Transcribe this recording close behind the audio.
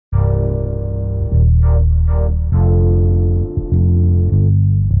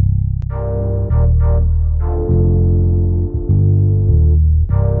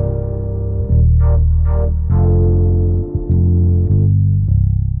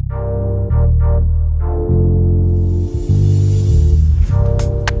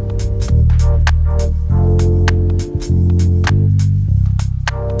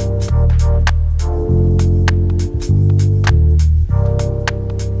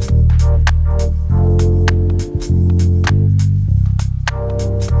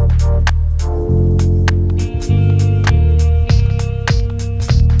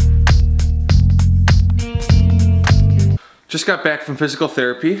Just got back from physical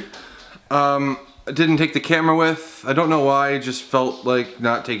therapy. I didn't take the camera with. I don't know why, I just felt like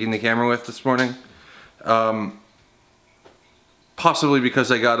not taking the camera with this morning. Possibly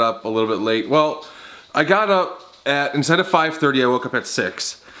because I got up a little bit late. Well, I got up at, instead of 5:30, I woke up at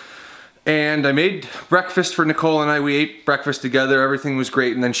 6. And I made breakfast for Nicole and I. We ate breakfast together, everything was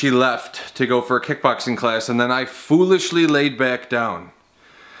great, and then she left to go for a kickboxing class, and then I foolishly laid back down.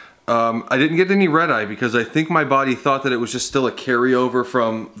 I didn't get any red eye because I think my body thought that it was just still a carryover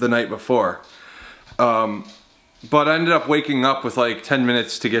from the night before. But I ended up waking up with like 10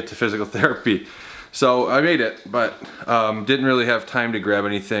 minutes to get to physical therapy. So I made it, but didn't really have time to grab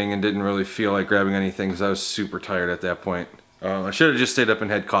anything and didn't really feel like grabbing anything because I was super tired at that point. I should have just stayed up and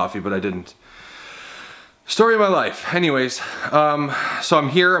had coffee, but I didn't. Story of my life. Anyways, so I'm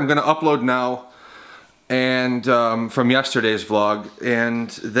here, I'm gonna upload now, and from yesterday's vlog, and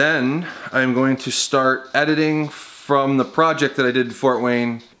then I'm going to start editing from the project that I did in Fort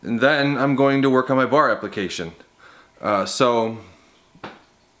Wayne, and then I'm going to work on my bar application. I'll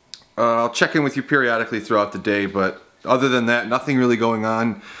check in with you periodically throughout the day, but other than that, nothing really going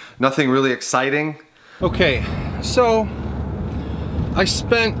on, nothing really exciting. Okay, so I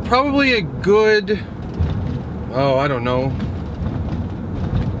spent probably a good, I don't know,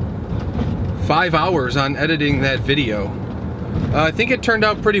 5 hours on editing that video. I think it turned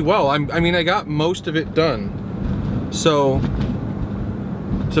out pretty well. I mean, I got most of it done. So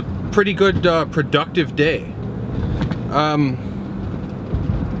it's a pretty good productive day.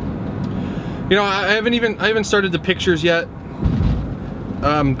 You know, I haven't started the pictures yet.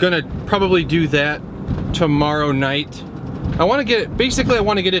 I'm gonna probably do that tomorrow night. I want to get it, basically I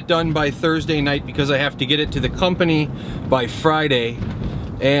want to get it done by Thursday night because I have to get it to the company by Friday,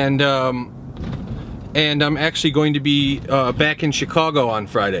 and I'm actually going to be back in Chicago on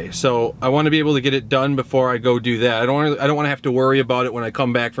Friday, so I want to be able to get it done before I go do that. I don't want to have to worry about it when I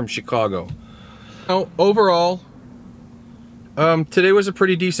come back from Chicago. Now, overall, today was a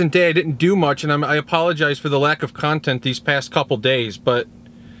pretty decent day. I didn't do much, and I apologize for the lack of content these past couple days, but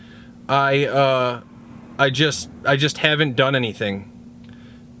I just haven't done anything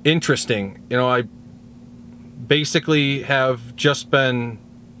interesting. You know, I basically have just been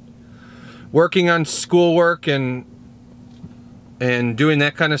working on schoolwork and doing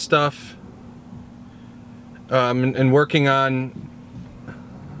that kind of stuff, and working on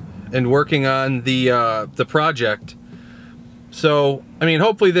the project. So, I mean,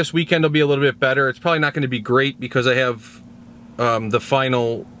 hopefully this weekend will be a little bit better. It's probably not going to be great because I have the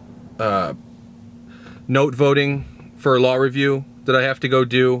final note voting for law review that I have to go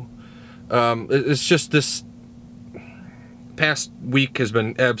do. It's just this past week has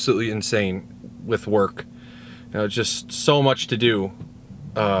been absolutely insane with work. You know, just so much to do.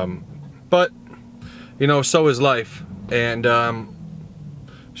 But, you know, so is life. And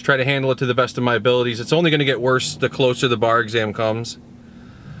just try to handle it to the best of my abilities. It's only going to get worse the closer the bar exam comes.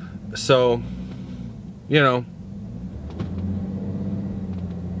 So, you know,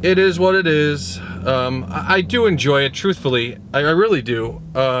 it is what it is. I do enjoy it, truthfully. I really do.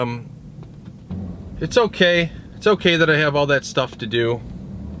 It's okay. It's okay that I have all that stuff to do.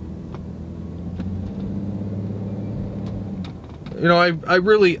 You know, I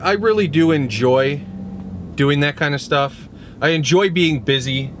really do enjoy doing that kind of stuff. I enjoy being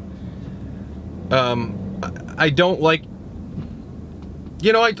busy. I don't like,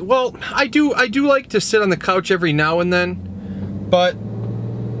 you know, I do like to sit on the couch every now and then, but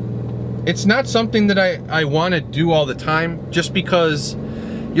it's not something that I want to do all the time, just because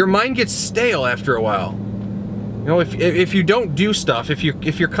your mind gets stale after a while. You know, if you don't do stuff, if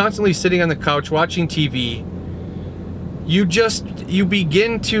you're constantly sitting on the couch watching TV, you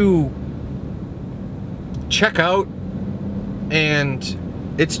begin to check out, and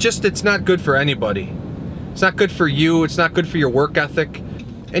it's not good for anybody. It's not good for you, it's not good for your work ethic.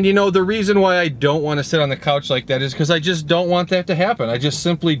 And you know, the reason why I don't want to sit on the couch like that is because I just don't want that to happen. I just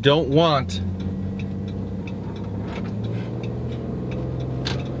simply don't want.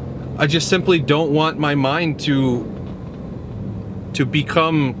 I just simply don't want my mind to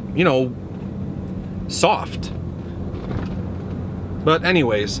become, you know, soft. But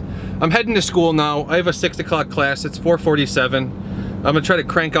anyways, I'm heading to school now. I have a 6 o'clock class. It's 4:47. I'm gonna try to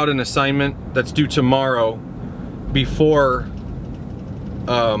crank out an assignment that's due tomorrow before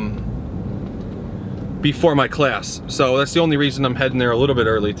my class. So that's the only reason I'm heading there a little bit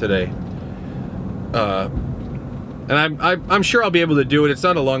early today. And I'm sure I'll be able to do it. It's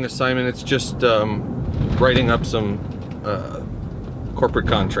not a long assignment. It's just writing up some corporate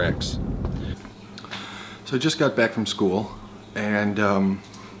contracts. So I just got back from school, and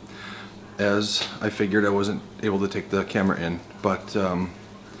as I figured. I wasn't able to take the camera in, but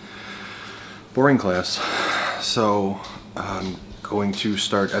boring class. So I'm going to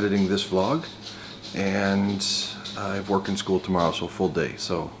start editing this vlog, and I have work in school tomorrow, so full day.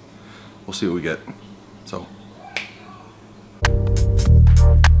 So we'll see what we get. So